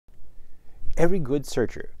Every good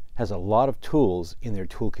searcher has a lot of tools in their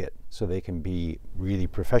toolkit so they can be really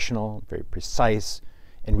professional, very precise,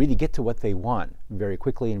 and really get to what they want very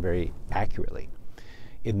quickly and very accurately.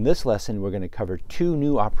 In this lesson, we're going to cover two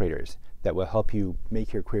new operators that will help you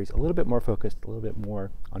make your queries a little bit more focused, a little bit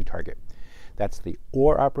more on target. That's the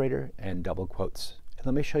OR operator and double quotes. And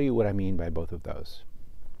let me show you what I mean by both of those.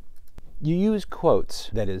 You use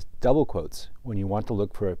quotes, that is double quotes, when you want to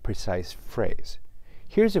look for a precise phrase.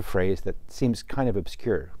 Here's a phrase that seems kind of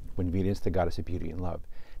obscure: when Venus, the goddess of beauty and love.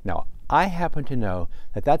 Now, I happen to know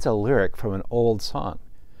that that's a lyric from an old song,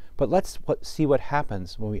 but let's see what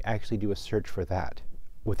happens when we actually do a search for that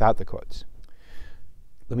without the quotes.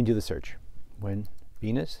 Let me do the search. When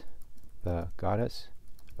Venus, the goddess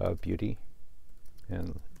of beauty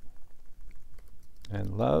and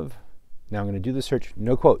love. Now I'm going to do the search,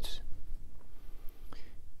 no quotes.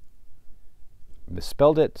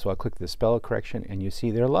 Misspelled it, so I'll click the spell correction, and you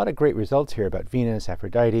see there are a lot of great results here about Venus,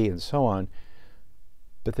 Aphrodite, and so on,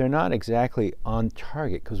 but they're not exactly on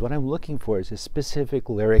target, because what I'm looking for is a specific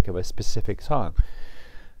lyric of a specific song.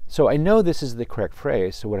 So I know this is the correct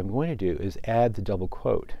phrase, so what I'm going to do is add the double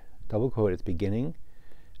quote. Double quote at the beginning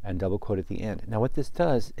and double quote at the end. Now what this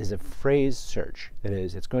does is a phrase search. That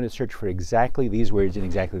is, it's going to search for exactly these words in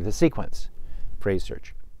exactly the sequence. Phrase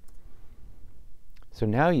search. So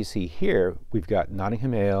now you see here we've got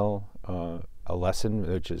Nottingham Ale, a lesson,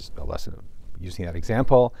 which is a lesson of using that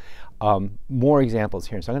example. More examples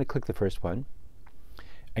here. So I'm going to click the first one,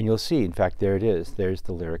 and you'll see, in fact, there it is. There's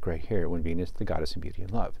the lyric right here, when Venus, the goddess of beauty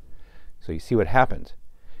and love. So you see what happens.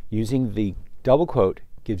 Using the double quote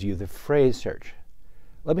gives you the phrase search.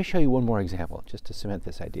 Let me show you one more example, just to cement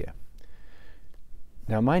this idea.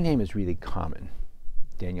 Now, my name is really common,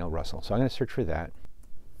 Daniel Russell, so I'm going to search for that.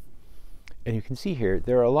 And you can see here,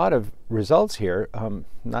 there are a lot of results here,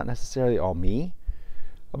 not necessarily all me.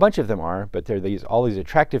 A bunch of them are, but there are all these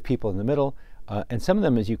attractive people in the middle, and some of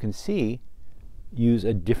them, as you can see, use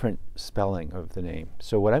a different spelling of the name.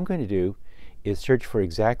 So what I'm going to do is search for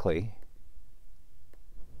exactly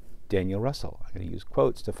Daniel Russell. I'm going to use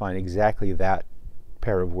quotes to find exactly that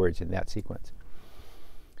pair of words in that sequence.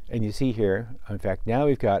 And you see here, in fact, now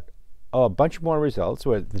we've got a bunch more results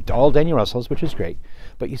with all Daniel Russells, which is great.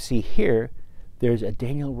 But you see here, there's a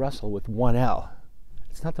Daniel Russell with one L.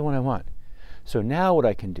 It's not the one I want. So now what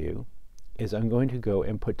I can do is I'm going to go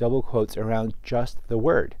and put double quotes around just the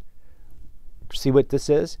word. See what this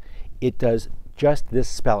is? It does just this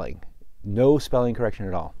spelling. No spelling correction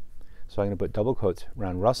at all. So I'm going to put double quotes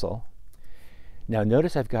around Russell. Now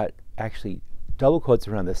notice I've got actually double quotes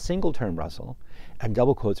around the single term Russell and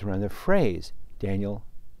double quotes around the phrase Daniel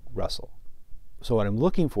Russell. So what I'm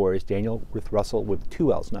looking for is Daniel with Russell with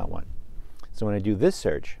two L's, not one. So when I do this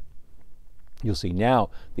search, you'll see now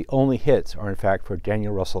the only hits are in fact for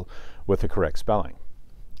Daniel Russell with the correct spelling.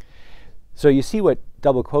 So you see what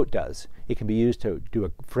double quote does. It can be used to do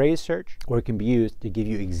a phrase search, or it can be used to give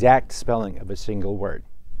you exact spelling of a single word.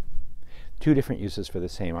 Two different uses for the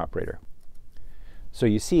same operator. So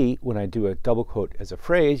you see, when I do a double quote as a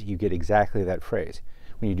phrase, you get exactly that phrase.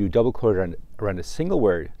 When you do double quote around a single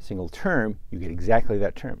word, single term, you get exactly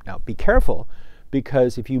that term. Now be careful,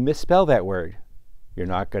 because if you misspell that word, you're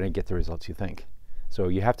not going to get the results you think. So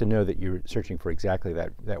you have to know that you're searching for exactly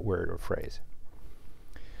that word or phrase.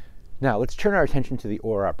 Now let's turn our attention to the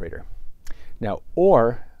OR operator. Now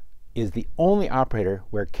OR is the only operator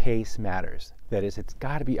where case matters. That is, it's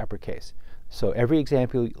got to be uppercase. So every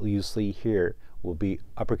example you see here will be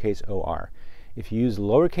uppercase OR. If you use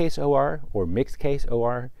lowercase OR or mixed case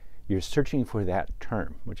OR, you're searching for that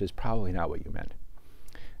term, which is probably not what you meant.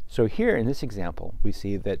 So here in this example, we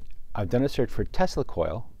see that I've done a search for Tesla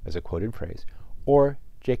coil as a quoted phrase, or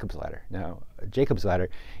Jacob's ladder. Now, Jacob's ladder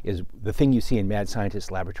is the thing you see in mad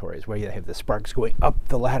scientist laboratories, where you have the sparks going up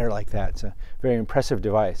the ladder like that. It's a very impressive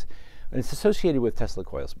device. And it's associated with Tesla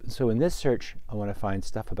coils. So in this search, I want to find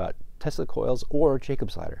stuff about Tesla coils or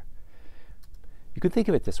Jacob's ladder. You could think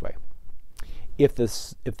of it this way. If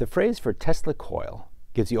the phrase for Tesla coil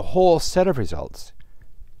gives you a whole set of results,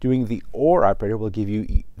 doing the OR operator will give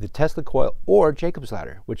you the Tesla coil or Jacob's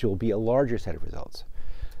ladder, which will be a larger set of results.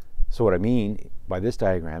 So what I mean by this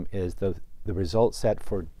diagram is the result set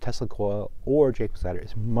for Tesla coil or Jacob's ladder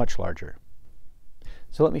is much larger.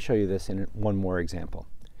 So let me show you this in one more example.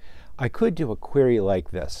 I could do a query like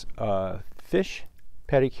this: fish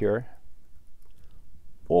pedicure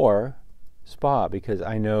or spa, because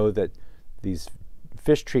I know that these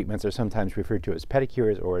fish treatments are sometimes referred to as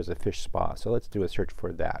pedicures or as a fish spa. So let's do a search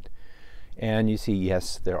for that. And you see,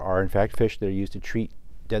 yes, there are in fact fish that are used to treat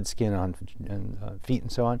dead skin on feet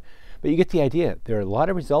and so on. But you get the idea. There are a lot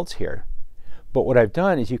of results here, But what I've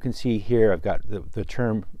done is you can see here I've got the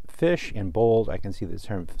term fish in bold. I can see the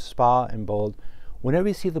term spa in bold. Whenever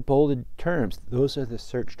you see the bolded terms, those are the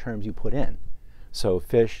search terms you put in. So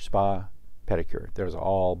fish, spa, pedicure, those are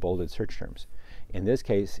all bolded search terms. In this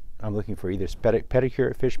case, I'm looking for either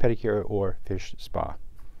pedicure, or fish spa.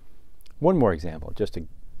 One more example, just to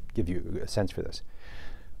give you a sense for this.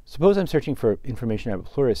 Suppose I'm searching for information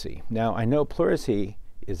about pleurisy. Now, I know pleurisy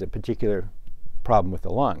is a particular problem with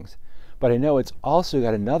the lungs, but I know it's also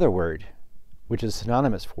got another word which is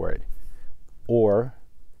synonymous for it, or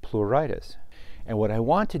pleuritis. And what I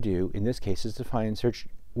want to do in this case is to find search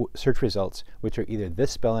results which are either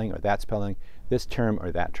this spelling or that spelling, this term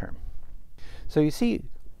or that term. So you see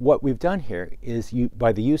what we've done here is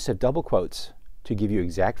by the use of double quotes to give you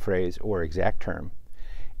exact phrase or exact term,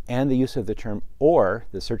 and the use of the term or,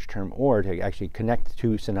 the search term or, to actually connect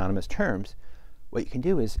two synonymous terms, what you can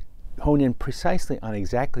do is hone in precisely on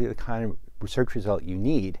exactly the kind of search result you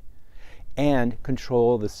need and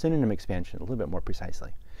control the synonym expansion a little bit more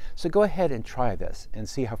precisely. So go ahead and try this and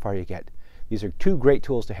see how far you get. These are two great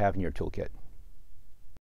tools to have in your toolkit.